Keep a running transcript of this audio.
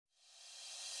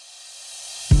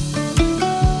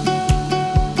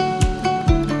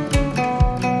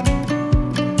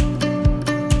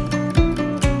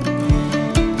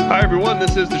everyone.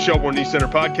 This is the Shelbourne Knee Center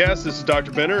podcast. This is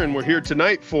Dr. Benner, and we're here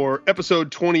tonight for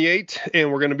episode 28, and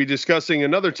we're going to be discussing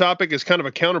another topic as kind of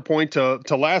a counterpoint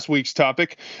to last week's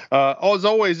topic. As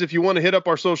always, if you want to hit up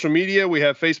our social media, we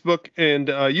have Facebook and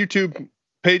YouTube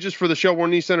pages for the Shelbourne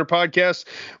Knee Center podcast.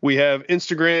 We have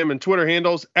Instagram and Twitter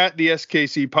handles at the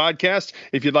SKC podcast.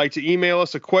 If you'd like to email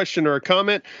us a question or a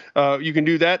comment, you can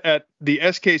do that at the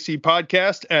SKC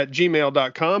podcast at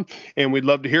gmail.com. And we'd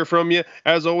love to hear from you.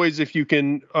 As always, if you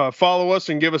can follow us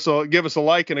and give us a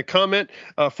like and a comment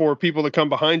for people that come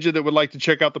behind you that would like to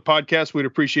check out the podcast, we'd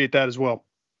appreciate that as well.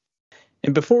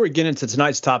 And before we get into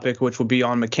tonight's topic, which will be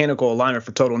on mechanical alignment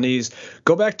for total knees,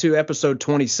 go back to episode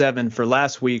 27 for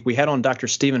last week. We had on Dr.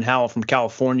 Stephen Howell from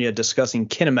California discussing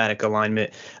kinematic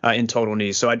alignment in total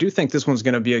knees. So I do think this one's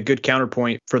going to be a good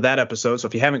counterpoint for that episode. So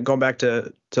if you haven't gone back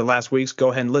to last week's, go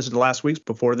ahead and listen to last week's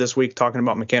before this week talking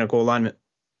about mechanical alignment.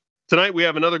 Tonight, we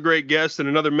have another great guest and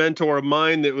another mentor of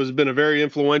mine that has been a very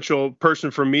influential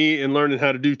person for me in learning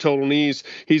how to do total knees.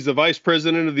 He's the vice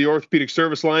president of the orthopedic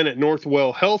service line at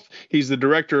Northwell Health. He's the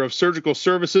director of surgical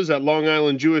services at Long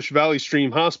Island Jewish Valley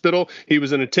Stream Hospital. He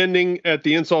was an attending at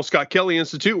the Insall Scott Kelly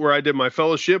Institute, where I did my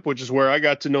fellowship, which is where I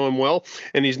got to know him well.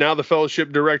 And he's now the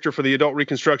fellowship director for the Adult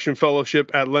Reconstruction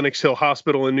Fellowship at Lenox Hill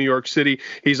Hospital in New York City.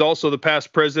 He's also the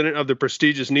past president of the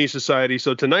prestigious Knee Society.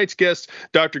 So tonight's guest,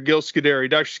 Dr. Giles Scuderi.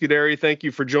 Dr. Scuderi, thank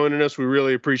you for joining us. We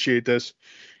really appreciate this.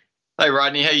 Hi,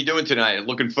 Rodney. How you doing tonight?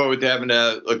 Looking forward to having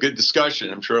a good discussion.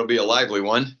 I'm sure it'll be a lively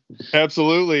one.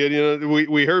 Absolutely. And,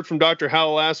 we heard from Dr.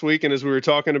 Howell last week, and as we were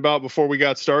talking about before we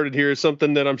got started here, is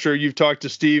something that I'm sure you've talked to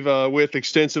Steve with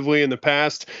extensively in the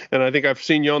past, and I think I've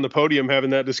seen you on the podium having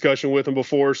that discussion with him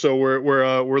before, so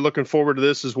we're looking forward to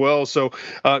this as well. So,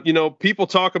 people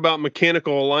talk about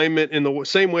mechanical alignment in the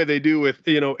same way they do with,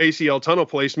 ACL tunnel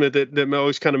placement that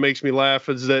always kind of makes me laugh,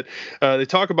 is that they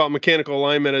talk about mechanical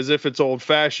alignment as if it's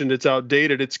old-fashioned, it's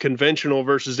outdated, it's conventional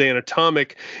versus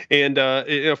anatomic, and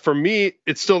for me,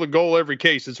 it's still the goal every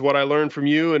case. It's what I learned from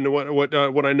you and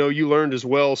what I know you learned as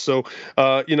well. So,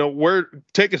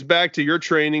 take us back to your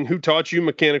training. Who taught you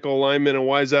mechanical alignment, and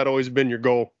why has that always been your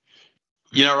goal?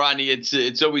 Rodney,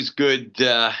 it's always good,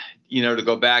 to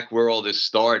go back where all this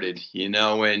started,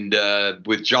 and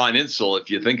with John Insall, if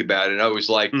you think about it, I always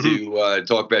like to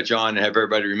talk about John and have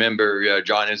everybody remember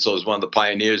John Insall is one of the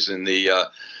pioneers in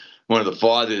one of the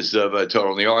fathers of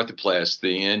total knee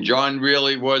arthroplasty. And John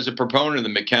really was a proponent of the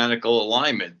mechanical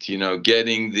alignment,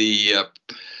 getting the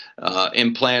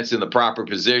implants in the proper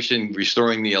position,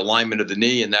 restoring the alignment of the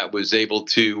knee, and that was able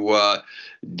to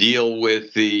deal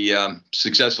with the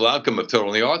successful outcome of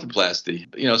total knee arthroplasty.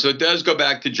 So it does go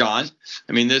back to John.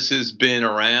 I mean, this has been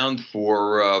around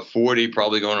for 40,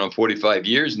 probably going on 45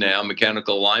 years now.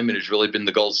 Mechanical alignment has really been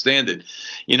the gold standard.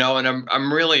 And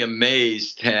I'm really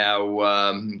amazed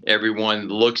how everyone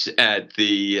looks at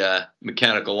the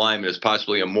mechanical alignment as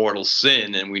possibly a mortal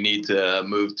sin, and we need to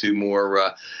move to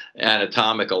more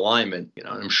anatomic alignment.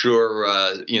 I'm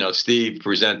sure Steve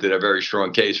presented a very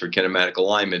strong case for kinematic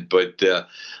alignment, but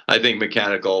I think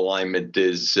mechanical alignment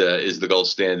is the gold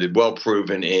standard, well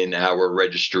proven in our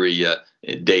registry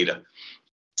data.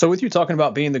 So with you talking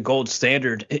about being the gold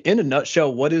standard, in a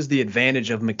nutshell, what is the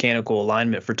advantage of mechanical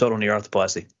alignment for total knee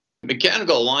arthroplasty?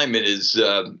 Mechanical alignment is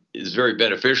very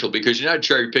beneficial because you're not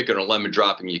cherry picking or lemon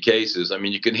dropping your cases. I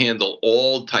mean, you can handle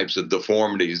all types of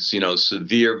deformities,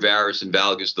 severe varus and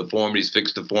valgus deformities,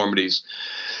 fixed deformities.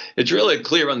 It's really a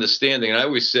clear understanding. And I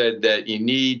always said that you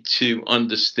need to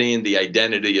understand the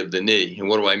identity of the knee. And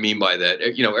what do I mean by that?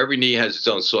 Every knee has its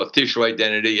own soft tissue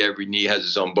identity. Every knee has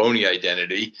its own bony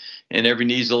identity. And every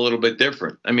knee is a little bit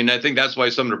different. I mean, I think that's why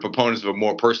some of the proponents of a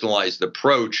more personalized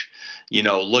approach,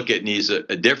 look at knees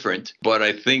different. But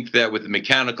I think that with the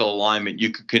mechanical alignment,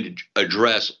 you can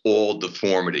address all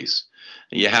deformities.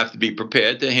 You have to be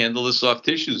prepared to handle the soft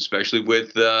tissues, especially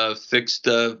with fixed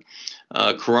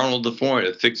coronal deformity,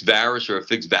 a fixed varus or a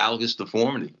fixed valgus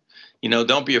deformity.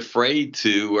 Don't be afraid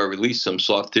to release some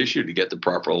soft tissue to get the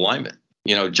proper alignment.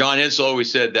 John Insall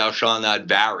always said, "Thou shalt not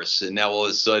varus," and now all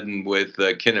of a sudden with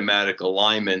kinematic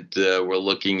alignment, we're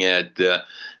looking at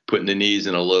putting the knees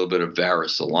in a little bit of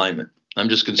varus alignment. I'm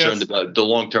just concerned about the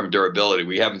long-term durability.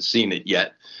 We haven't seen it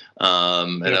yet,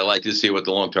 and I'd like to see what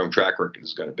the long-term track record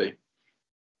is going to be.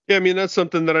 Yeah, I mean, that's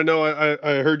something that I know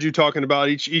I heard you talking about,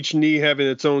 each knee having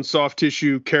its own soft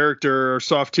tissue character or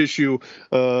soft tissue,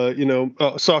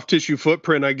 soft tissue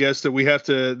footprint, I guess, that we have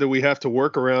to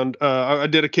work around. I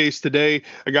did a case today.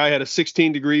 A guy had a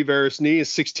 16-degree varus knee, a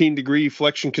 16-degree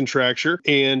flexion contracture,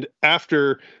 and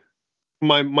after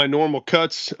my normal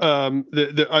cuts.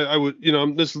 I would,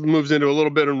 this moves into a little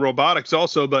bit in robotics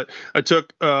also, but I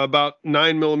took about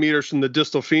 9 millimeters from the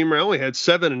distal femur. I only had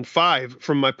 7 and 5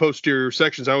 from my posterior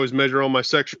sections. I always measure all my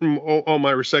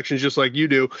resections just like you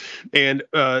do, and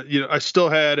I still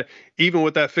had, even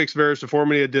with that fixed varus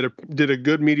deformity, I did a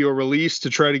good medial release to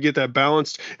try to get that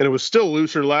balanced, and it was still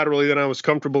looser laterally than I was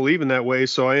comfortable leaving that way.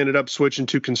 So I ended up switching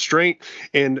to constraint,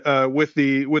 and with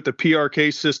the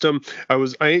PRK system,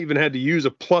 I even had to use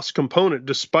a plus component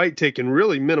despite taking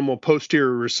really minimal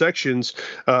posterior resections.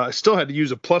 I still had to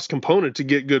use a plus component to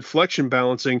get good flexion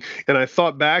balancing. And I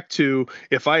thought back to,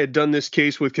 if I had done this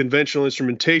case with conventional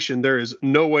instrumentation, there is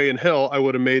no way in hell I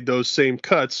would have made those same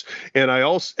cuts. And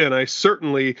I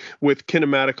certainly, with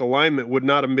kinematic alignment, would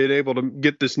not have been able to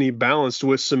get this knee balanced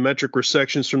with symmetric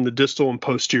resections from the distal and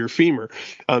posterior femur.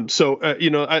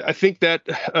 I think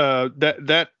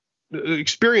that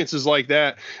experiences like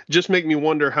that just make me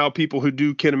wonder how people who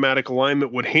do kinematic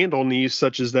alignment would handle knees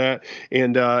such as that,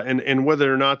 and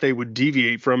whether or not they would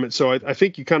deviate from it. So I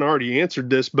think you kind of already answered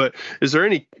this, but is there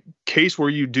any case where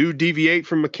you do deviate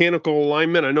from mechanical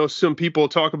alignment? I know some people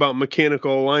talk about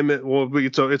mechanical alignment. Well,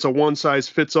 it's a one size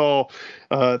fits all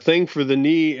thing for the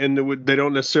knee, and they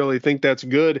don't necessarily think that's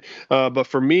good. But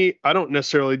for me, I don't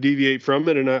necessarily deviate from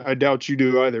it, and I doubt you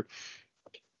do either.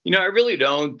 I really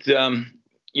don't.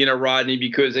 Rodney,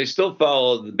 because they still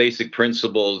follow the basic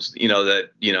principles, that,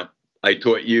 I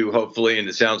taught you, hopefully, and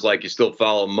it sounds like you still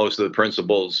follow most of the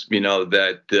principles,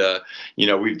 that,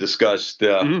 we've discussed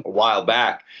a while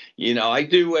back. I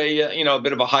do a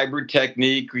bit of a hybrid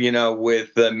technique,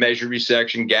 with measure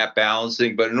resection, gap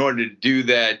balancing. But in order to do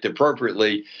that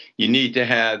appropriately, you need to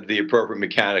have the appropriate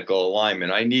mechanical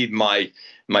alignment. I need my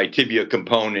tibia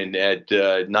component at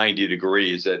 90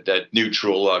 degrees at that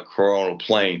neutral coronal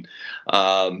plane.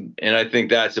 And I think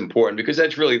that's important because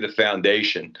that's really the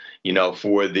foundation,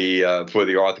 for the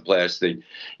arthroplasty.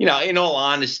 In all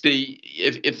honesty,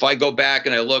 if I go back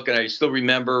and I look, and I still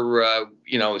remember,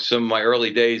 some of my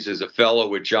early days as a fellow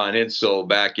with John Insel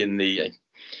back in the,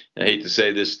 I hate to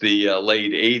say this, the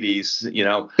late 80s,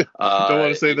 Don't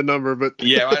want to say the number, but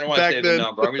yeah, I don't want to say the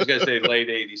number. I'm just going to say late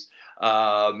 80s.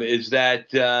 Is that,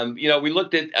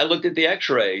 I looked at the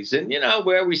x-rays, and,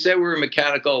 where we said we were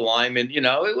mechanical alignment,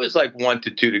 it was like 1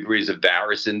 to 2 degrees of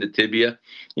varus in the tibia,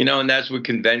 and that's with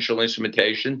conventional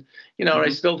instrumentation, and I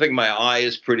still think my eye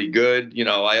is pretty good.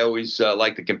 I always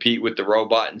like to compete with the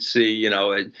robot and see,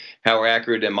 how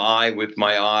accurate am I with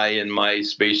my eye and my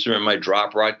spacer and my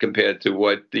drop rod compared to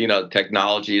what,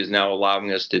 technology is now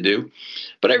allowing us to do.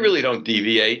 But I really don't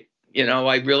deviate.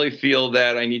 I really feel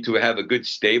that I need to have a good,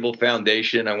 stable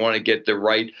foundation. I want to get the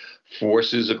right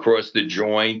forces across the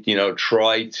joint,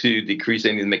 try to decrease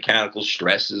any of the mechanical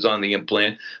stresses on the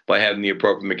implant by having the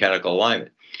appropriate mechanical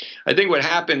alignment. I think what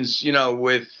happens,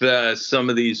 with some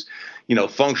of these,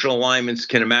 functional alignments,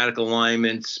 kinematic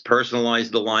alignments,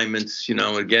 personalized alignments,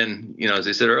 again, as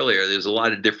I said earlier, there's a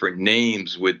lot of different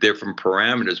names with different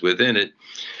parameters within it.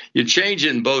 You're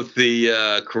changing both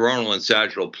the coronal and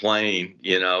sagittal plane,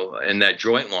 and that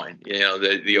joint line.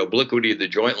 The obliquity of the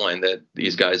joint line that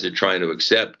these guys are trying to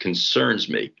accept concerns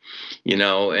me,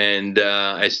 and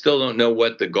I still don't know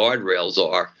what the guardrails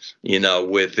are,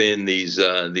 within these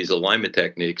alignment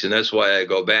techniques. And that's why I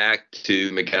go back to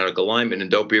mechanical alignment,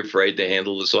 and don't be afraid to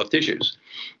handle the soft tissues.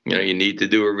 You need to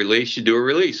do a release, you do a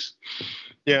release.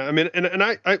 Yeah, I mean, and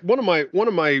I one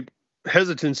of my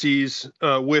hesitancies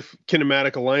with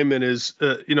kinematic alignment is,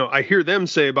 I hear them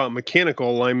say about mechanical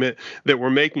alignment that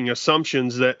we're making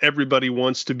assumptions that everybody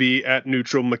wants to be at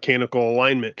neutral mechanical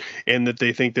alignment, and that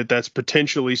they think that that's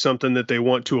potentially something that they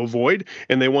want to avoid,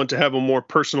 and they want to have a more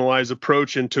personalized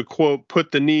approach and to, quote,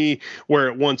 put the knee where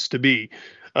it wants to be.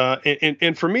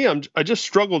 And for me, I just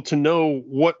struggled to know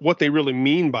what they really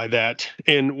mean by that.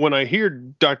 And when I hear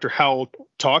Dr. Howell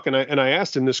talk, and I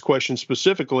asked him this question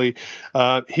specifically,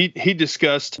 he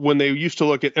discussed when they used to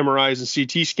look at MRIs and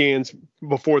CT scans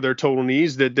before their total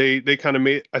knees, that they kind of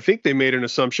made, I think they made an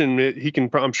assumption,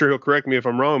 I'm sure he'll correct me if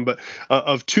I'm wrong, but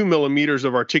of 2 millimeters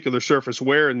of articular surface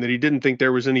wear, and that he didn't think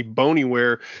there was any bony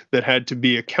wear that had to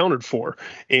be accounted for.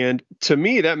 And to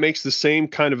me, that makes the same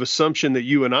kind of assumption that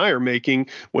you and I are making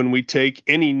when we take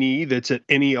any knee that's at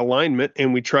any alignment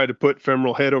and we try to put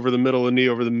femoral head over the middle of the knee,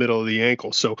 over the middle of the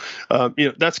ankle. So,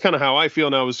 that's kind of how I feel.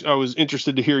 And I was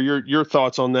interested to hear your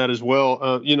thoughts on that as well.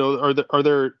 Are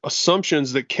there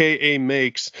assumptions that KA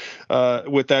makes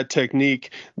with that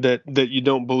technique that you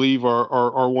don't believe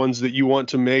are ones that you want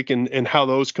to make, and how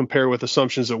those compare with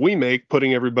assumptions that we make,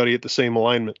 putting everybody at the same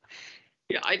alignment?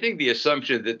 Yeah, I think the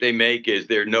assumption that they make is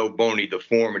there are no bony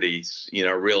deformities,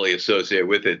 really associated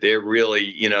with it. They're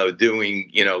really, doing,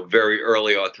 very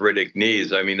early arthritic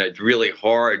knees. I mean, it's really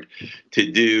hard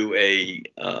to do a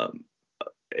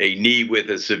knee with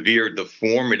a severe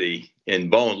deformity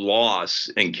and bone loss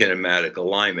and kinematic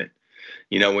alignment.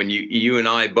 When you and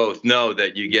I both know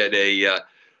that you get a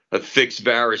fixed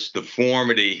varus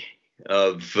deformity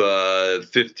of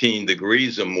 15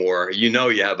 degrees or more, you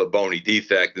have a bony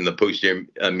defect in the posterior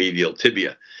medial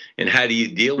tibia. And how do you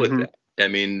deal with that? I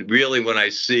mean, really, when I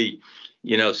see,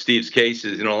 Steve's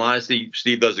cases, in all honesty,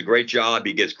 Steve does a great job.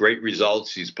 He gets great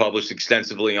results. He's published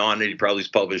extensively on it. He probably has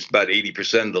published about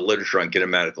 80% of the literature on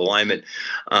kinematic alignment.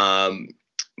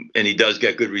 And he does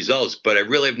get good results, but I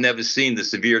really have never seen the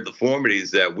severe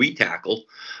deformities that we tackle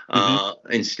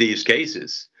in Steve's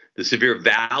cases. The severe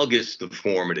valgus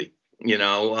deformity,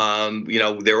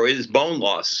 there is bone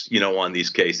loss, on these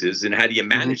cases, and how do you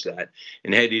manage that?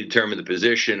 And how do you determine the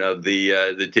position of the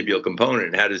tibial component?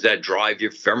 And how does that drive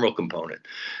your femoral component?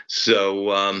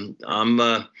 So I'm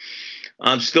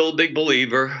still a big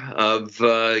believer of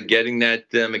getting that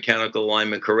mechanical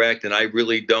alignment correct, and I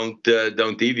really don't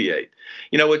deviate.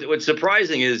 What's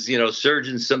surprising is,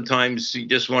 surgeons sometimes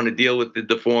just want to deal with the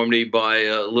deformity by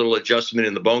a little adjustment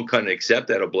in the bone cut and accept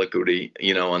that obliquity,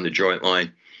 on the joint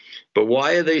line. But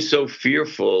why are they so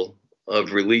fearful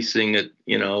of releasing a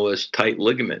tight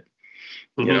ligament?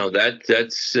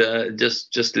 That's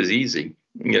just as easy.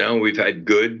 We've had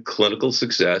good clinical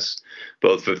success,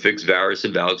 both for fixed varus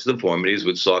and valgus deformities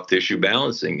with soft tissue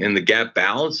balancing, and the gap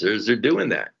balancers are doing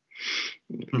that.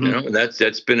 And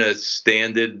that's been a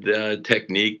standard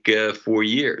technique for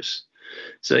years.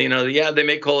 So, they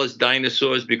may call us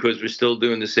dinosaurs because we're still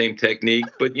doing the same technique.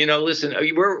 But, listen,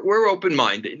 we're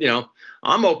open-minded.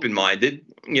 I'm open-minded.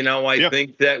 I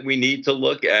think that we need to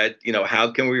look at,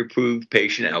 how can we improve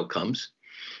patient outcomes?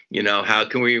 How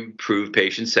can we improve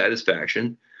patient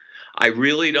satisfaction? I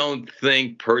really don't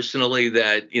think personally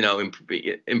that,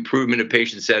 improvement of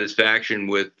patient satisfaction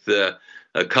with a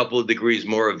couple of degrees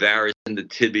more of varus in the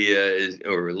tibia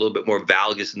or a little bit more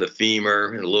valgus in the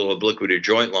femur and a little obliquity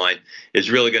joint line is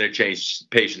really going to change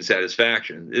patient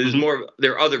satisfaction.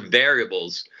 There are other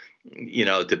variables,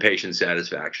 to patient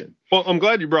satisfaction. Well, I'm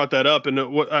glad you brought that up, and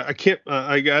I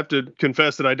have to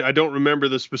confess that I don't remember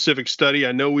the specific study.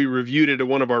 I know we reviewed it at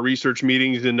one of our research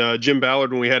meetings, and Jim Ballard,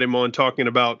 when we had him on talking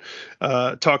about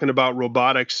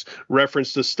robotics,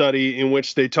 referenced a study in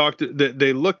which they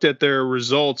looked at their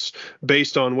results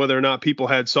based on whether or not people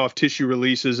had soft tissue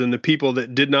releases, and the people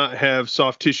that did not have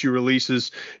soft tissue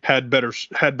releases had better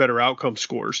outcome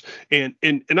scores. And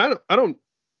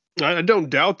I don't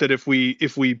doubt that if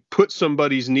we put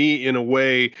somebody's knee in a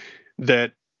way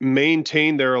that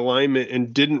maintained their alignment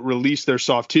and didn't release their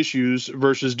soft tissues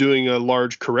versus doing a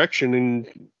large correction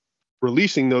and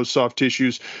releasing those soft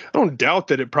tissues, I don't doubt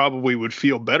that it probably would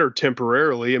feel better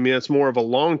temporarily. I mean, that's more of a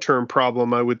long-term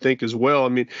problem, I would think, as well. I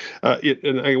mean,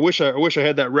 and I wish I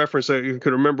had that reference. I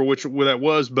could remember where that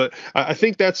was, but I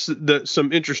think that's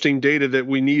some interesting data that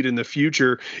we need in the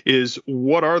future is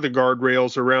what are the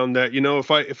guardrails around that?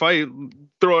 If I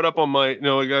throw it up on my,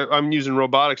 I'm using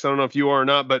robotics. I don't know if you are or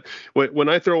not, but when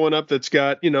I throw one up that's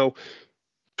got,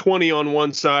 20 on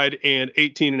one side and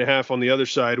 18.5 on the other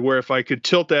side, where if I could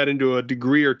tilt that into a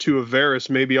degree or two of varus,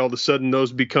 maybe all of a sudden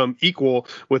those become equal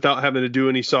without having to do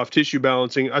any soft tissue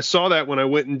balancing. I saw that when I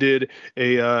went and did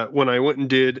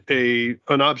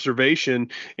an observation,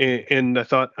 and I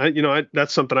thought,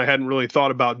 that's something I hadn't really thought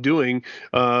about doing.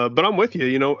 But I'm with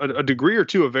you. A degree or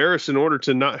two of varus in order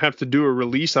to not have to do a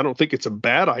release, I don't think it's a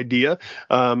bad idea.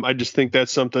 I just think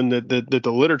that's something that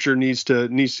the literature needs to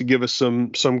give us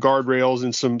some guardrails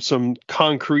and some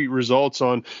concrete results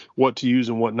on what to use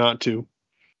and what not to.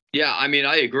 Yeah, I mean,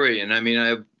 I agree. And I mean,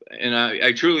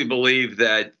 I truly believe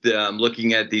that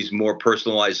looking at these more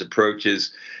personalized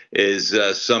approaches is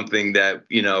something that,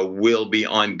 will be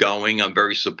ongoing. I'm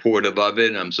very supportive of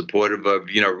it. I'm supportive of,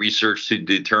 research to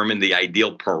determine the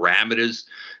ideal parameters,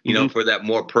 for that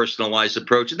more personalized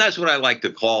approach. And that's what I like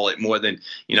to call it more than,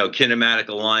 kinematic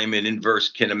alignment,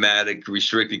 inverse kinematic,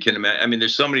 restricted kinematic. I mean,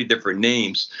 there's so many different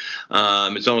names.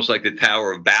 It's almost like the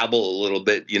Tower of Babel a little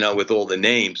bit, with all the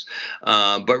names.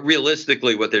 But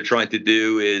realistically, what they're trying to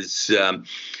do is,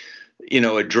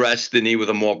 address the knee with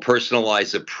a more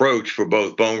personalized approach for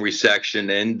both bone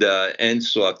resection and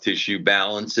soft tissue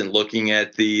balance, and looking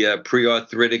at the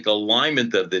pre-arthritic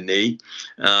alignment of the knee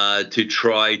to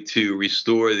try to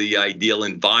restore the ideal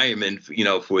environment,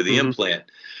 for the implant.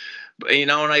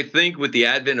 And I think with the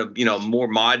advent of, more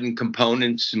modern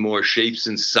components, more shapes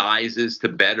and sizes to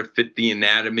better fit the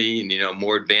anatomy and,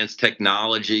 more advanced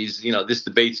technologies, this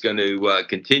debate's going to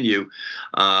continue.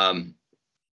 And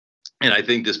I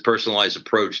think this personalized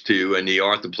approach to knee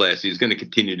arthroplasty is going to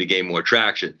continue to gain more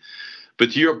traction.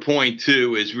 But to your point,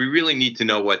 too, is we really need to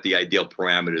know what the ideal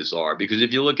parameters are, because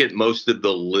if you look at most of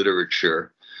the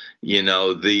literature,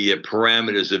 the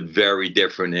parameters are very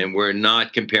different, and we're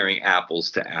not comparing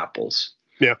apples to apples.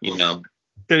 Yeah.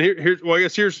 And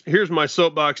here's my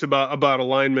soapbox about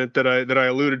alignment that I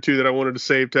alluded to that I wanted to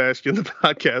save to ask you in the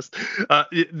podcast.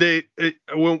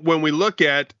 When we look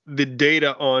at the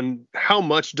data on how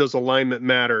much does alignment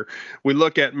matter, we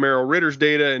look at Merrill Ritter's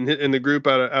data and the group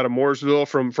out of Mooresville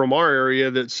from our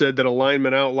area that said that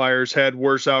alignment outliers had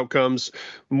worse outcomes,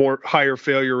 higher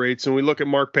failure rates, and we look at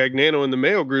Mark Pagnano and the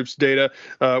Mayo Group's data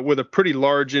with a pretty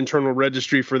large internal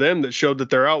registry for them that showed that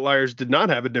their outliers did not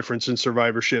have a difference in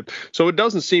survivorship. So it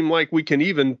doesn't seem like we can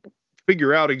even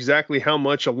figure out exactly how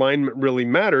much alignment really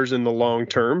matters in the long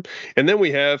term. And then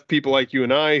we have people like you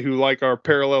and I who like our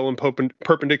parallel and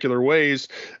perpendicular ways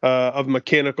of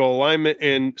mechanical alignment,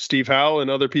 and Steve Howell and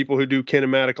other people who do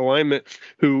kinematic alignment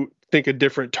who think a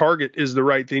different target is the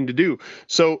right thing to do.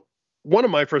 So one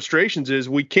of my frustrations is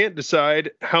we can't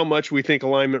decide how much we think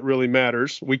alignment really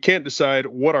matters. We can't decide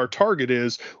what our target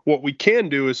is. What we can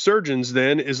do as surgeons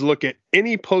then is look at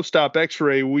any post-op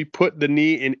x-ray, we put the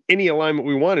knee in any alignment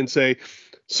we want and say,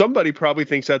 somebody probably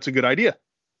thinks that's a good idea.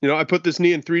 I put this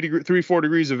knee in 4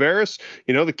 degrees of varus.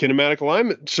 The kinematic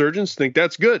alignment surgeons think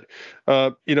that's good.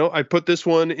 I put this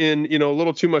one in, a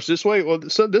little too much this way. Well,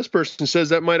 so this person says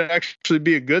that might actually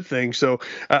be a good thing. So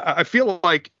I feel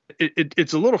like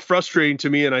it's a little frustrating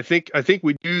to me, and I think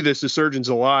we do this as surgeons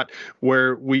a lot,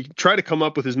 where we try to come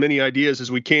up with as many ideas as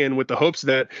we can with the hopes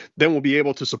that then we'll be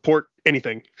able to support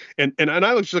anything. And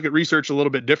I just look at research a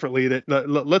little bit differently. That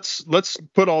let's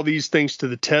put all these things to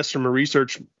the test from a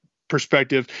research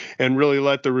perspective and really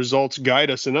let the results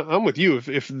guide us. And I'm with you.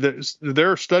 If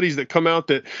there are studies that come out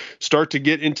that start to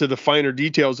get into the finer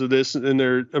details of this, and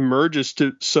there emerges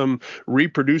to some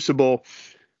reproducible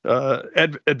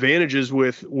advantages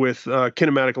with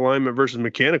kinematic alignment versus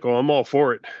mechanical, I'm all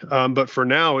for it. But for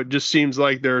now, it just seems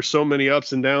like there are so many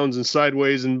ups and downs and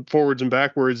sideways and forwards and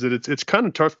backwards that it's kind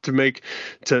of tough to make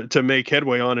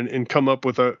headway on and come up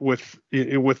with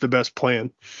the best plan.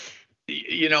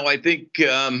 I think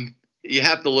you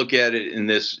have to look at it in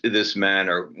this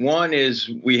manner. One is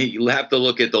we have to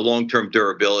look at the long-term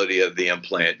durability of the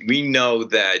implant. We know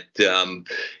that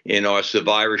in our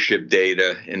survivorship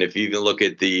data, and if you even look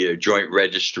at the joint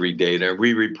registry data,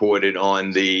 we reported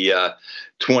on the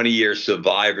 20-year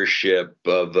survivorship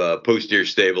of posterior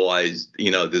stabilized,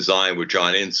 design with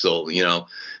John Insel,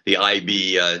 the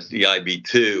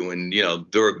IB2,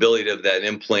 and, durability of that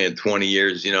implant, 20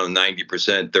 years,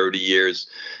 90%, 30 years,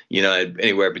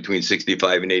 anywhere between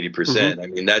 65 and 80%. Mm-hmm. I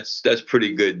mean, that's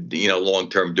pretty good,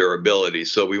 long-term durability.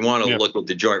 So we want to look at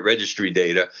the joint registry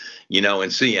data,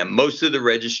 and see. And most of the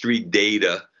registry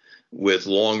data with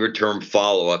longer-term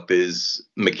follow-up is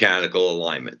mechanical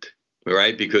alignment.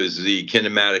 Right, because the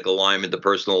kinematic alignment, the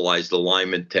personalized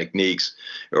alignment techniques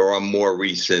are more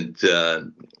recent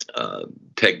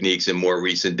techniques and more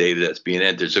recent data that's being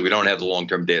entered. So we don't have the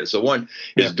long-term data. So one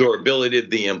is durability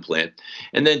of the implant.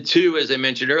 And then two, as I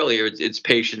mentioned earlier, it's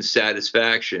patient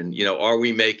satisfaction. Are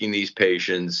we making these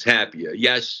patients happier?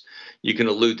 Yes, you can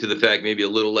allude to the fact maybe a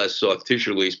little less soft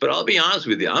tissue release, but I'll be honest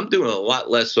with you, I'm doing a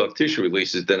lot less soft tissue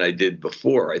releases than I did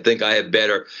before. I think I have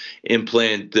better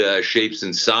implant shapes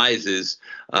and sizes,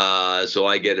 so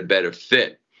I get a better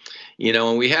fit.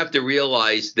 And we have to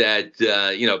realize that,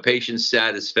 patient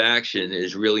satisfaction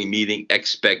is really meeting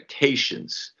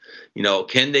expectations.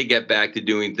 Can they get back to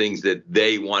doing things that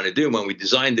they want to do? When we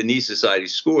designed the Knee Society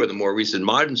score, the more recent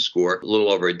modern score, a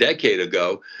little over a decade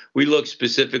ago, we looked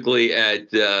specifically at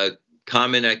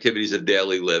common activities of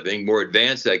daily living, more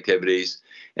advanced activities,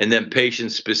 and then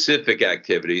patient-specific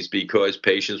activities, because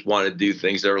patients want to do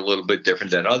things that are a little bit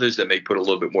different than others that may put a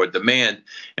little bit more demand.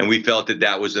 And we felt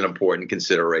that was an important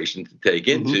consideration to take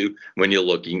into when you're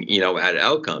looking, at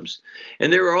outcomes.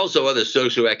 And there are also other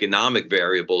socioeconomic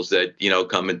variables that,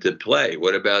 come into play.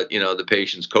 What about, the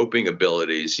patient's coping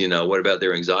abilities? What about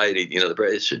their anxiety, the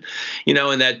patient,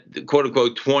 and that quote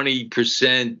unquote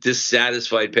 20%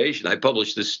 dissatisfied patient. I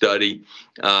published this study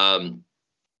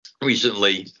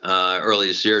recently, earlier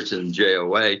this year, it's in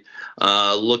JOA,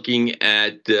 looking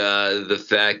at the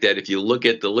fact that if you look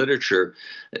at the literature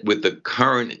with the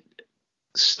current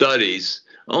studies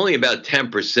only about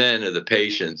 10% of the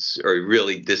patients are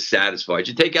really dissatisfied.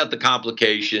 You take out the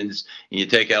complications and you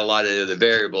take out a lot of the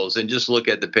variables and just look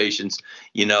at the patients,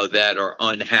 that are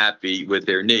unhappy with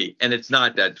their knee. And it's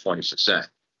not that 20%.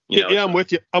 Yeah, I'm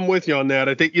with you. I'm with you on that.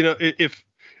 I think,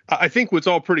 I think what's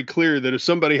all pretty clear that if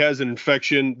somebody has an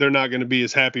infection, they're not going to be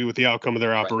as happy with the outcome of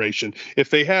their operation. Right. If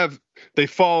they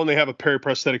fall and they have a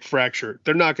periprosthetic fracture,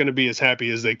 they're not going to be as happy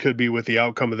as they could be with the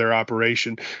outcome of their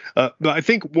operation. But I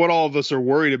think what all of us are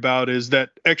worried about is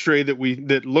that X-ray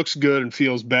that looks good and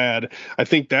feels bad. I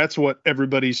think that's what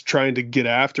everybody's trying to get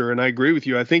after. And I agree with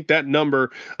you. I think that number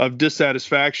of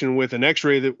dissatisfaction with an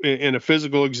X-ray and a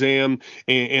physical exam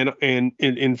and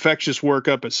infectious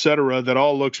workup, et cetera, that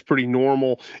all looks pretty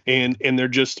normal, and they're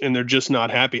just not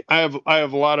happy. I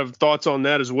have a lot of thoughts on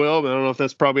that as well, but I don't know if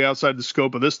that's probably outside the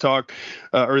scope of this talk.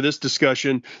 Or this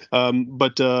discussion,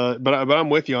 but I'm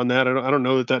with you on that. I don't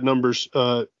know that number's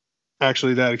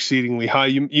actually that exceedingly high.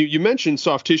 You mentioned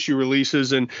soft tissue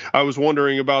releases, and I was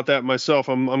wondering about that myself.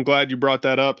 I'm glad you brought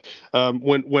that up.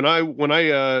 When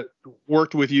I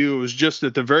worked with you, it was just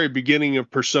at the very beginning of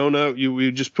Persona.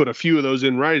 We just put a few of those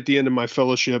in right at the end of my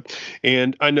fellowship,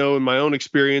 and I know in my own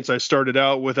experience, I started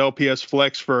out with LPS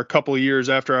Flex for a couple of years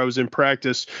after I was in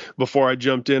practice before I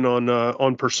jumped in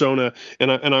on Persona,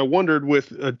 and I wondered,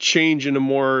 with a change in a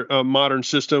more modern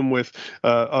system with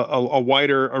a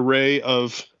wider array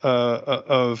of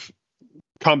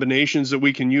combinations that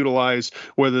we can utilize,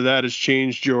 whether that has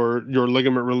changed your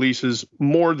ligament releases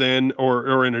more than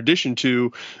or in addition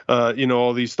to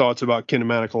all these thoughts about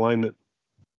kinematic alignment.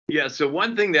 Yeah, so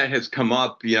one thing that has come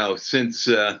up, since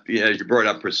as you brought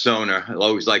up Persona, I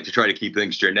always like to try to keep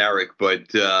things generic, but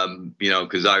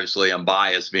because obviously I'm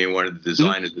biased being one of the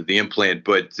designers of the implant,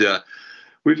 but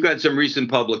we've got some recent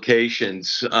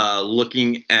publications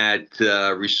looking at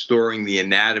restoring the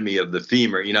anatomy of the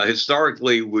femur.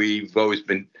 Historically, we've always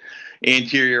been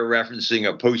anterior referencing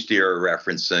or posterior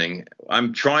referencing.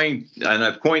 I'm trying, and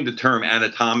I've coined the term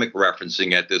anatomic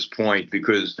referencing at this point,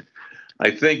 because I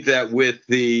think that with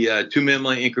the 2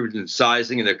 mm increments in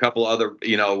sizing, and there are a couple other,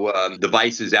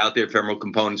 devices out there, femoral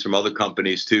components from other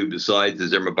companies too, besides the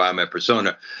Zimmer Biomet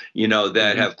Persona,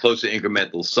 that have closer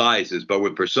incremental sizes. But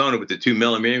with Persona, with the 2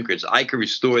 mm increments, I can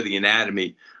restore the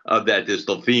anatomy of that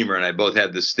distal femur, and I both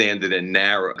have the standard and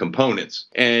narrow components.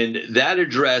 And that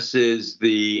addresses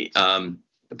the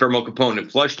femoral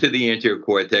component flush to the anterior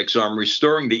cortex. So I'm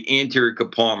restoring the anterior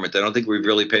compartment. I don't think we've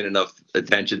really paid enough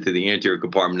attention to the anterior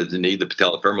compartment of the knee, the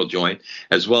patellofemoral joint,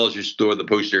 as well as restore the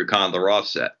posterior condylar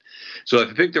offset. So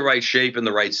if I pick the right shape and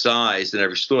the right size and I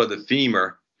restore the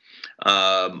femur,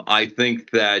 I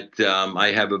think that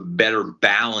I have a better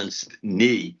balanced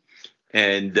knee.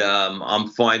 And I'm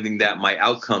finding that my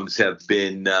outcomes have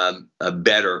been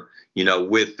better,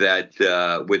 with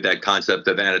that concept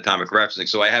of anatomic referencing.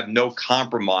 So I have no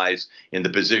compromise in the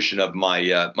position of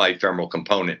my femoral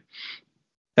component.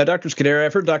 Now, Dr. Scuderi,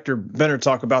 I've heard Dr. Benner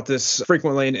talk about this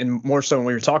frequently, and more so when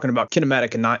we were talking about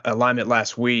kinematic alignment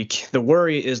last week. The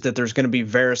worry is that there's going to be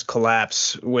varus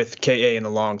collapse with KA in the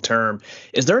long term.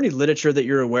 Is there any literature that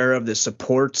you're aware of that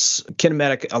supports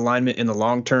kinematic alignment in the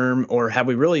long term, or have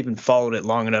we really even followed it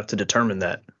long enough to determine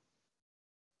that?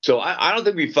 So I don't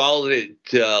think we followed it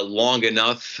long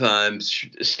enough.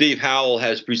 Steve Howell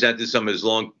has presented some of his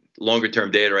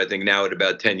longer-term data, I think now at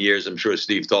about 10 years. I'm sure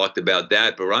Steve talked about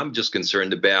that. But what I'm just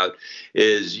concerned about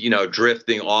is,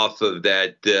 drifting off of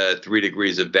that 3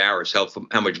 degrees of varus.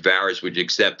 How much varus would you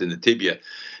accept in the tibia?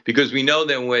 Because we know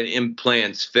that when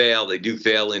implants fail, they do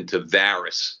fail into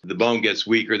varus. The bone gets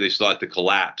weaker, they start to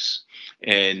collapse.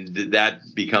 And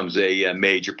that becomes a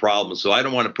major problem. So I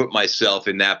don't want to put myself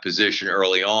in that position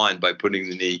early on by putting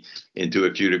the knee into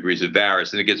a few degrees of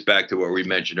varus. And it gets back to what we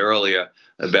mentioned earlier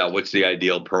about what's the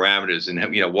ideal parameters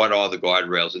and, what are the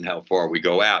guardrails and how far we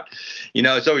go out.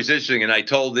 It's always interesting. And I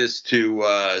told this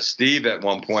to Steve at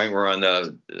one point.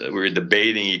 We were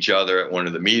debating each other at one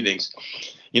of the meetings.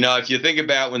 If you think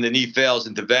about when the knee fails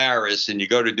into varus and you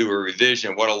go to do a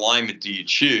revision, what alignment do you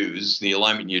choose? The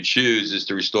alignment you choose is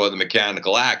to restore the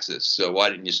mechanical axis. So why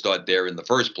didn't you start there in the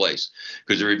first place?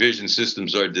 Because the revision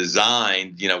systems are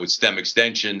designed, with stem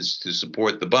extensions to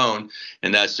support the bone,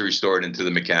 and that's to restore it into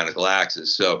the mechanical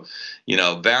axis. So,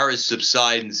 varus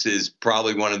subsidence is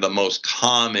probably one of the most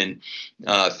common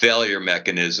failure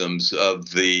mechanisms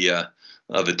of the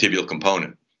tibial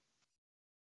component.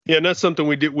 Yeah, and that's something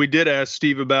we did ask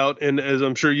Steve about, and as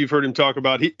I'm sure you've heard him talk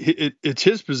about, it's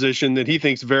his position that he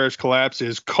thinks varus collapse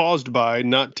is caused by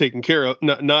not taking care of,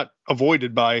 not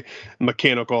avoided by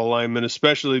mechanical alignment,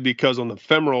 especially because on the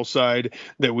femoral side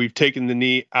that we've taken the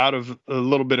knee out of a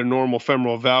little bit of normal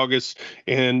femoral valgus,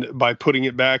 and by putting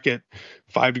it back at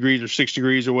 5 degrees or 6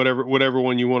 degrees or whatever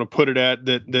one you want to put it at,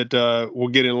 that will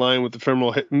get in line with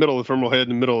the middle of the femoral head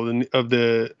and the middle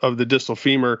of the distal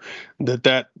femur,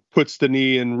 that puts the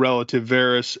knee in relative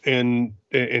varus and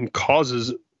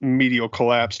causes medial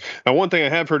collapse. Now, one thing I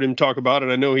have heard him talk about,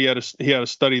 and I know he had a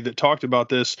study that talked about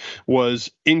this, was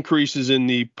increases in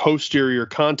the posterior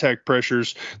contact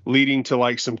pressures leading to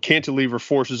like some cantilever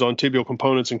forces on tibial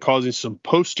components and causing some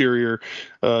posterior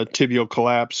tibial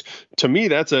collapse. To me,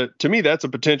 that's a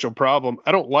potential problem.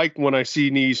 I don't like when I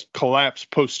see knees collapse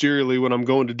posteriorly when I'm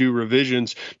going to do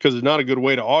revisions, because it's not a good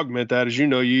way to augment that. As you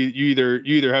know, you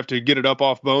either have to get it up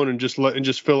off bone and just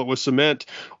fill it with cement,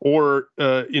 or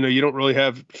you don't really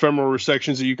have femoral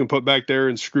resections that you can put back there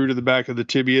and screw to the back of the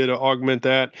tibia to augment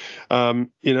that.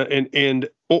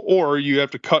 Or you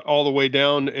have to cut all the way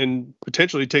down and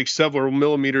potentially take several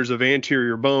millimeters of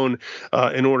anterior bone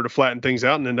in order to flatten things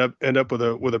out and end up with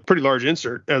a pretty large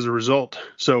insert as a result.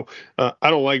 So I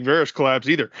don't like varus collapse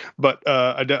either, but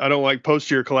I don't like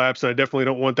posterior collapse, and I definitely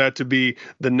don't want that to be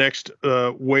the next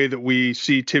way that we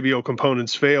see tibial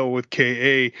components fail with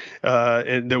KA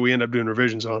and that we end up doing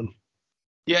revisions on.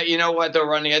 Yeah, you know what, though,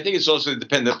 Ronnie, I think it's also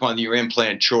dependent upon your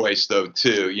implant choice, though,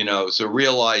 too. So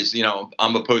realize,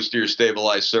 I'm a posterior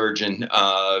stabilized surgeon, and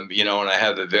I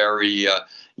have a very,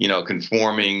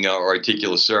 conforming or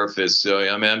articular surface. So,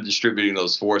 I'm distributing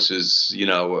those forces,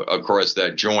 across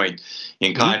that joint,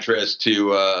 in contrast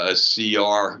to a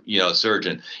CR,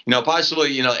 surgeon.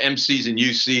 Possibly, MCs and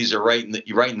UCs are right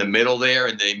in the middle there,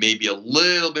 and they may be a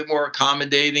little bit more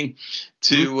accommodating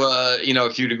to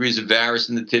a few degrees of varus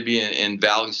in the tibia and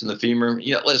valgus in the femur.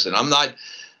 Listen, I'm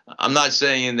not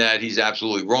saying that he's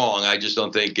absolutely wrong. I just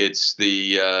don't think it's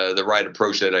the right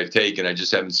approach that I've taken. I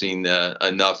just haven't seen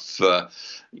enough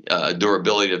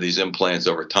durability of these implants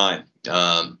over time.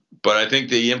 But I think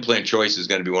the implant choice is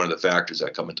going to be one of the factors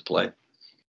that come into play.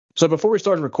 So before we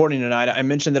started recording tonight, I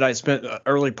mentioned that I spent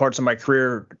early parts of my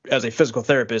career as a physical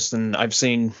therapist, and I've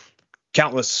seen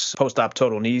countless post-op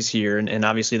total knees here, and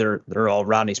obviously they're all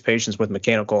Rodney's patients with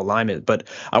mechanical alignment. But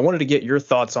I wanted to get your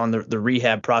thoughts on the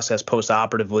rehab process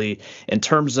post-operatively in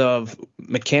terms of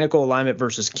mechanical alignment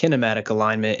versus kinematic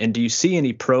alignment, and do you see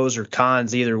any pros or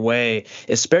cons either way,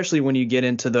 especially when you get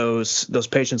into those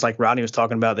patients like Rodney was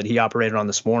talking about that he operated on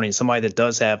this morning, somebody that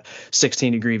does have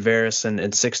 16-degree varus and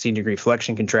 16-degree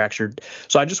flexion contracture.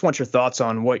 So I just want your thoughts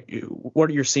on what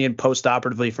you're seeing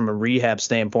post-operatively from a rehab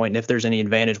standpoint, and if there's any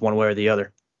advantage one way or the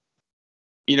other.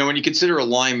 When you consider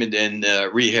alignment and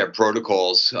rehab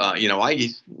protocols,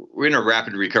 we're in a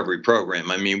rapid recovery program.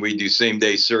 We do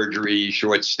same-day surgery,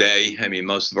 short stay.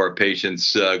 Most of our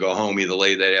patients go home either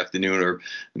late that afternoon, or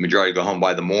the majority go home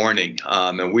by the morning.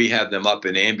 And we have them up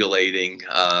and ambulating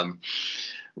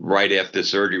right after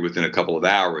surgery within a couple of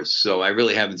hours. So I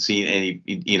really haven't seen any,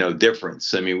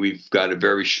 difference. We've got a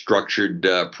very structured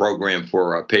program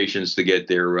for our patients to get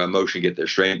their motion, get their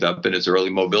strength up, and it's early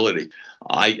mobility.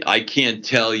 I can't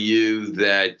tell you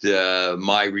that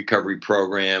my recovery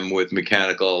program with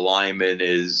mechanical alignment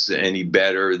is any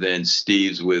better than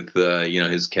Steve's with,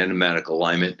 his kinematic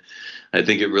alignment. I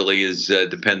think it really is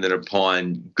dependent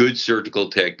upon good surgical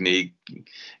technique,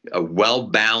 a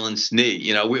well-balanced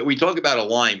knee. We talk about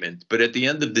alignment, but at the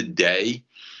end of the day,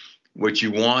 what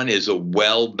you want is a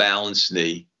well-balanced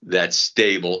knee that's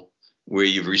stable, where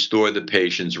you've restored the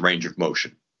patient's range of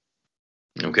motion.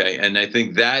 Okay, and I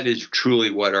think that is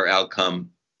truly what our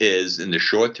outcome is in the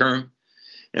short term,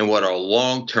 and what our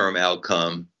long-term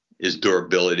outcome is: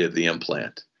 durability of the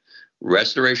implant,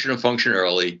 restoration of function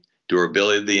early,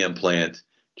 durability of the implant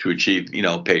to achieve,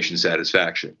 patient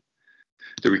satisfaction.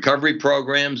 The recovery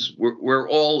programs, we're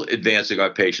all advancing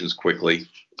our patients quickly.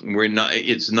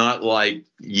 It's not like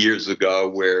years ago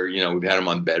where, we've had them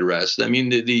on bed rest.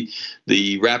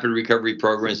 The rapid recovery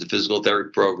programs, the physical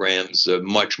therapy programs are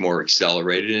much more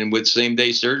accelerated. And with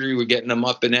same-day surgery, we're getting them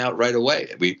up and out right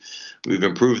away. We've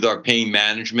improved our pain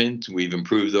management. We've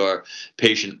improved our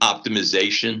patient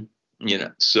optimization.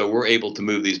 So we're able to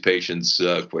move these patients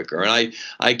quicker. And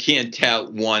I can't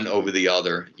tout one over the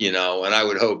other, and I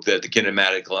would hope that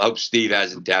I hope Steve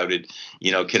hasn't touted,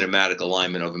 kinematic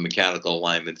alignment over mechanical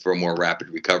alignment for a more rapid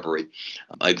recovery.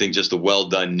 I think just a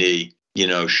well-done knee,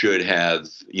 should have,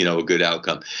 a good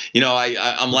outcome.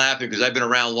 I'm laughing because I've been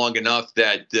around long enough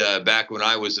that back when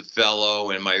I was a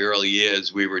fellow in my early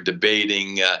years, we were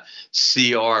debating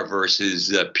CR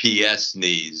versus PS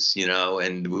knees,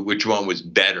 and which one was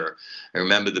better. I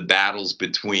remember the battles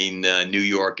between New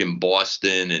York and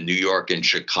Boston and New York and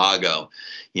Chicago.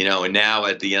 And now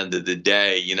at the end of the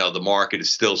day, the market is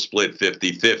still split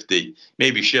 50-50,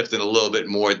 maybe shifting a little bit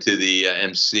more to the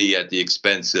MC at the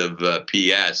expense of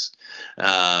PS.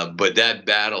 But that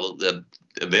battle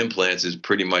of implants has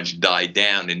pretty much died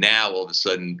down. And now all of a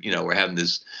sudden, we're having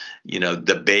this,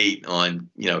 debate on,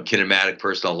 kinematic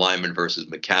personal alignment versus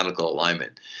mechanical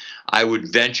alignment. I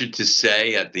would venture to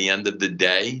say at the end of the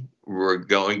day, we're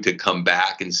going to come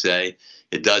back and say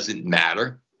it doesn't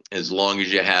matter as long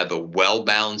as you have a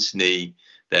well-balanced knee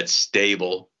that's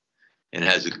stable and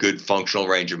has a good functional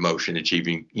range of motion,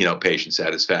 achieving, patient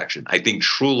satisfaction. I think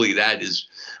truly that is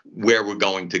where we're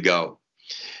going to go.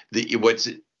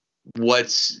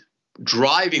 What's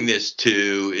driving this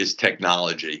too is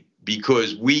technology,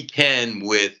 because we can,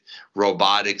 with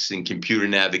robotics and computer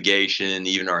navigation,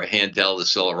 even our handheld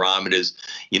accelerometers,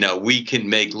 we can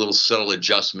make little subtle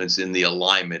adjustments in the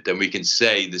alignment, and we can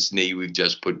say this knee we've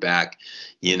just put back,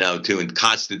 to in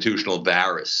constitutional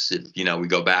varus. If we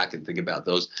go back and think about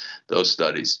those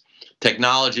studies,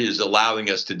 technology is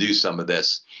allowing us to do some of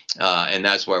this, and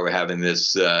that's why we're having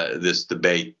this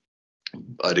debate.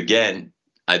 But again,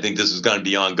 I think this is going to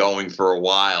be ongoing for a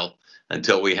while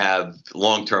until we have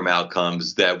long-term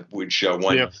outcomes that would show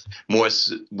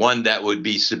one that would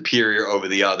be superior over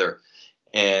the other.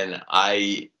 And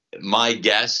my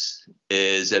guess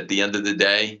is at the end of the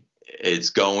day, it's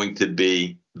going to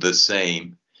be the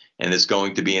same, and it's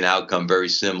going to be an outcome very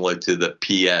similar to the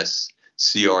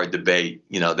PS-CR debate,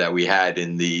 that we had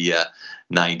in the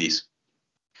 90s.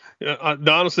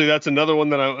 Honestly, that's another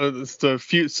one that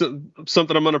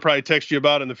something I'm going to probably text you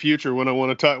about in the future when I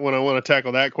want to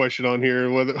tackle that question on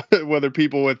here, whether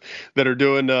people that are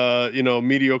doing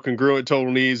medial congruent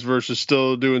total knees versus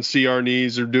still doing CR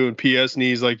knees or doing PS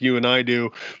knees like you and I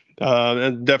do.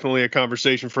 And definitely a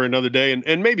conversation for another day.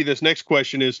 And maybe this next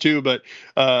question is too, but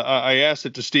I asked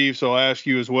it to Steve, so I'll ask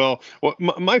you as well. Well,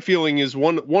 my feeling is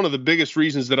one of the biggest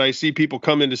reasons that I see people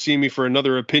come in to see me for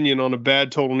another opinion on a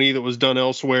bad total knee that was done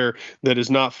elsewhere that is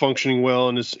not functioning well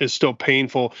and is still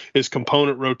painful is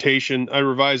component rotation. I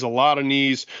revise a lot of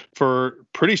knees for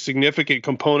pretty significant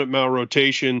component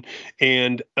malrotation,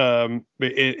 and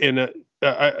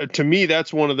to me,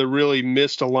 that's one of the really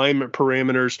missed alignment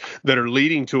parameters that are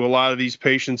leading to a lot of these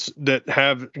patients that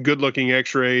have good-looking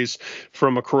X-rays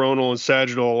from a coronal and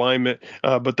sagittal alignment,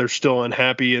 but they're still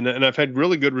unhappy. And I've had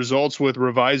really good results with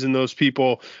revising those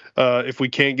people if we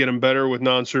can't get them better with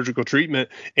non-surgical treatment,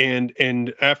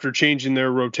 and after changing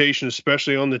their rotation,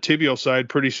 especially on the tibial side,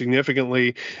 pretty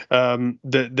significantly,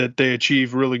 that they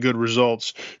achieve really good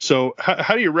results. So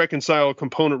how do you reconcile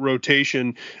component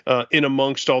rotation in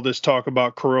amongst all this talk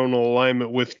about coronal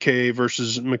alignment with K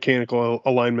versus mechanical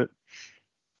alignment?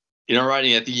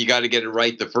 Rodney, I think you got to get it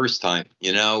right the first time,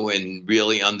 and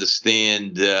really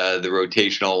understand the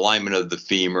rotational alignment of the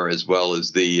femur as well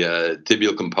as the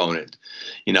tibial component.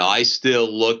 I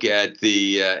still look at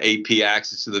the AP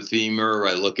axis of the femur.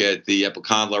 I look at the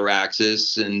epicondylar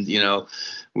axis, and,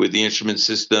 with the instrument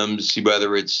systems,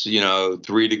 whether it's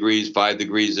 3 degrees, 5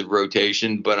 degrees of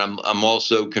rotation, but I'm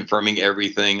also confirming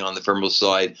everything on the femoral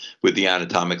side with the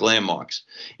anatomic landmarks.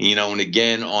 And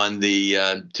again on the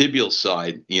tibial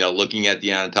side, looking at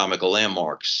the anatomical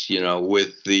landmarks,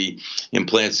 with the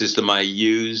implant system I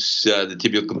use, the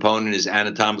tibial component is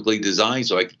anatomically designed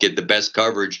so I could get the best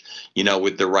coverage,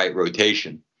 with the right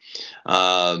rotation.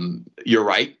 You're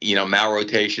right.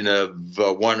 Malrotation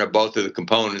of one or both of the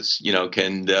components,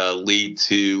 can lead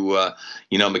to,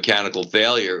 mechanical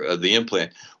failure of the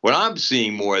implant. What I'm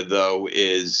seeing more, though,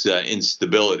 is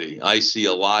instability. I see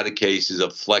a lot of cases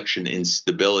of flexion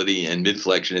instability and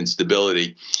midflexion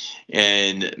instability,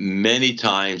 and many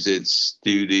times it's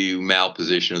due to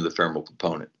malposition of the femoral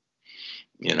component.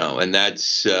 And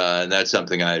that's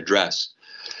something I address.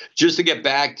 Just to get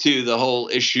back to the whole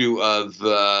issue of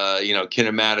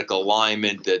kinematic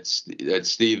alignment that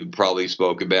Steve probably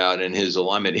spoke about in his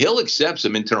alignment, he'll accept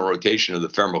some internal rotation of the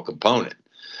femoral component,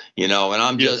 and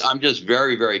I'm just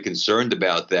very, very concerned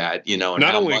about that, and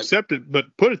not only accept it but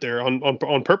put it there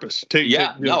on purpose.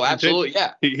 Absolutely,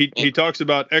 yeah. He talks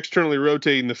about externally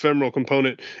rotating the femoral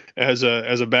component as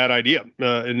a bad idea,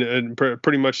 and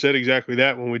pretty much said exactly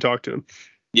that when we talked to him.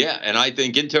 Yeah, and I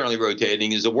think internally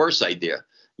rotating is a worse idea.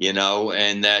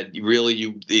 And that really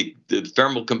the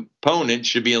femoral component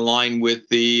should be in line with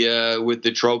the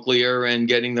trochlear and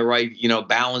getting the right,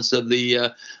 balance of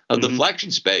the flexion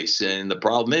space. And the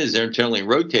problem is they're internally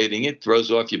rotating. It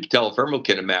throws off your patellofemoral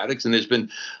kinematics. And there's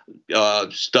been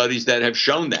studies that have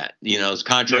shown that, it's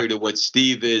contrary to what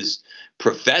Steve is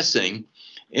professing.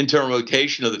 Internal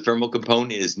rotation of the femoral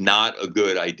component is not a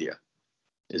good idea.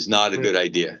 It's not a good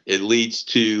idea. It leads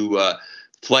to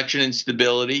flexion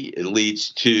instability. It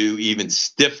leads to even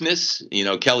stiffness.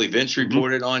 Kelly Vince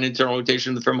reported on internal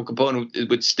rotation of the femoral component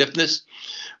with stiffness,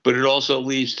 but it also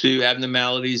leads to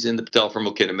abnormalities in the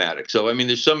patellofemoral kinematic. So,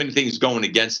 there's so many things going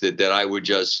against it that I would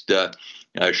just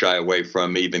shy away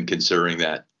from even considering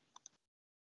that.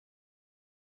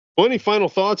 Well, any final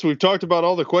thoughts? We've talked about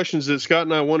all the questions that Scott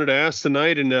and I wanted to ask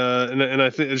tonight, and I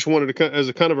think I just wanted to, as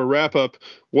a kind of a wrap up,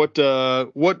 what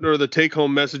are the take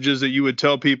home messages that you would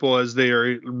tell people as they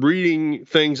are reading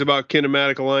things about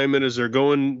kinematic alignment, as they're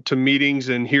going to meetings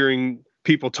and hearing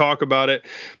people talk about it,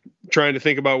 trying to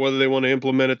think about whether they want to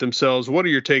implement it themselves? What are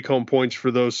your take home points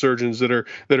for those surgeons that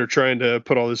are trying to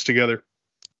put all this together?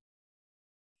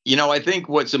 I think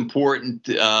what's important,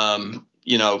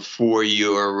 for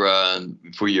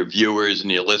your viewers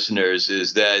and your listeners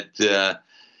is that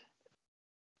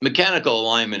mechanical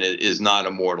alignment is not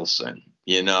a mortal sin.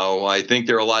 I think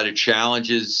there are a lot of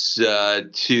challenges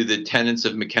to the tenets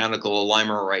of mechanical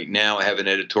alignment right now. I have an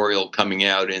editorial coming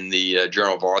out in the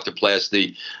Journal of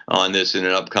Arthroplasty on this in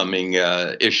an upcoming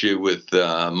issue with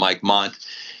Mike Mont.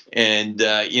 And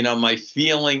my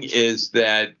feeling is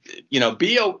that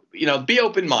be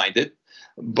open-minded,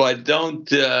 but don't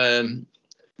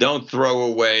throw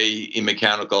away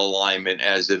mechanical alignment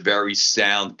as a very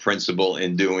sound principle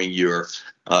in doing your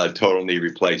total knee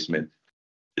replacement.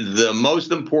 The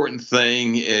most important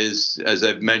thing is, as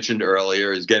I've mentioned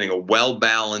earlier, is getting a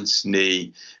well-balanced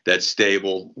knee that's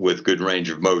stable with good range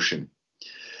of motion.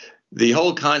 The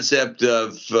whole concept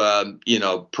of,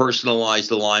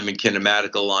 personalized alignment,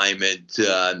 kinematic alignment,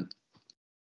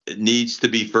 needs to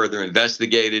be further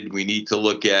investigated. We need to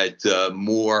look at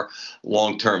more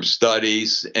long-term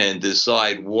studies and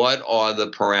decide what are the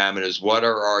parameters, what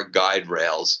are our guide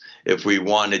rails if we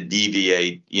want to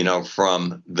deviate,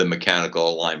 from the mechanical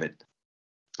alignment.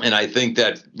 And I think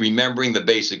that remembering the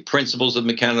basic principles of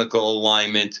mechanical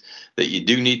alignment, that you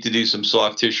do need to do some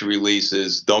soft tissue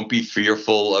releases. Don't be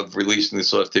fearful of releasing the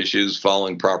soft tissues,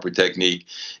 following proper technique,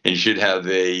 and you should have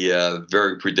a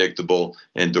very predictable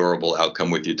and durable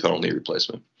outcome with your total knee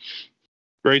replacement.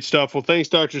 Great stuff. Well, thanks,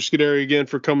 Dr. Scuderi, again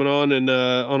for coming on and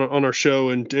on our show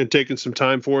and taking some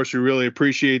time for us. We really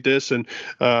appreciate this, and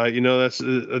that's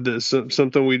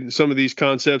something some of these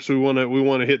concepts we want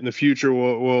to hit in the future.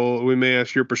 We may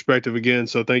ask your perspective again.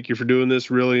 So thank you for doing this.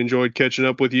 Really enjoyed catching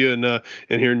up with you and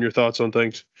hearing your thoughts on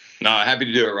things. No, happy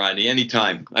to do it, Rodney.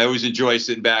 Anytime. I always enjoy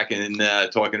sitting back and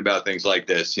talking about things like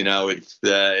this.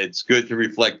 It's good to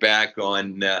reflect back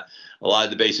on a lot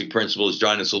of the basic principles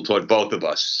John Issel taught both of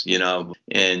us,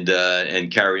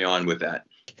 and carry on with that.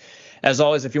 As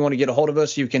always, if you want to get a hold of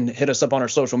us, you can hit us up on our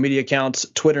social media accounts,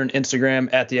 Twitter and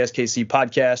Instagram at the SKC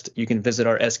Podcast. You can visit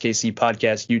our SKC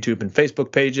Podcast YouTube and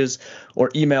Facebook pages, or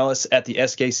email us at the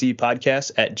SKC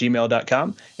Podcast at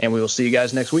gmail.com. And we will see you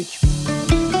guys next week.